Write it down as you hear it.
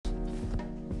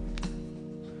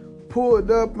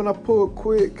pulled up and I pulled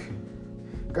quick.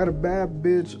 Got a bad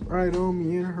bitch right on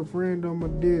me and her friend on my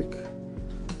dick.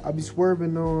 I be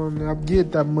swerving on, I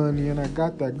get that money and I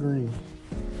got that green.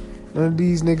 None of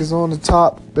these niggas on the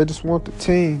top, they just want the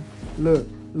team. Look,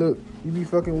 you be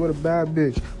fucking with a bad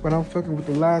bitch, but I'm fucking with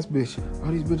the last bitch.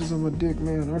 All these bitches on my dick,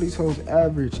 man, all these hoes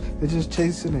average. They just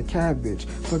chasing a cat bitch.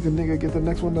 Fucking nigga, get the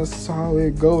next one, that's how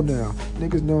it go now.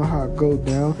 Niggas know how it go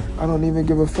down. I don't even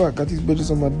give a fuck, got these bitches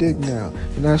on my dick now.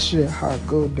 And that shit, how it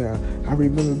go down. I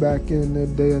remember back in the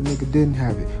day a nigga didn't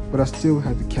have it, but I still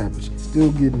had the cabbage.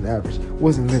 Still getting average,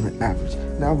 wasn't living average.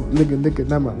 Now look,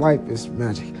 now my life is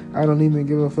magic. I don't even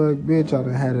give a fuck, bitch. I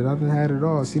done had it. I done had it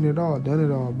all, seen it all, done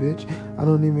it all, bitch. I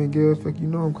don't even give a fuck. You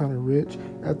know I'm kind of rich.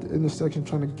 At the intersection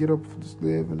trying to get up for this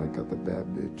live, and I got the bad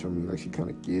bitch on me like she kind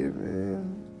of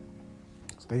giving.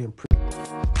 Stay in prison.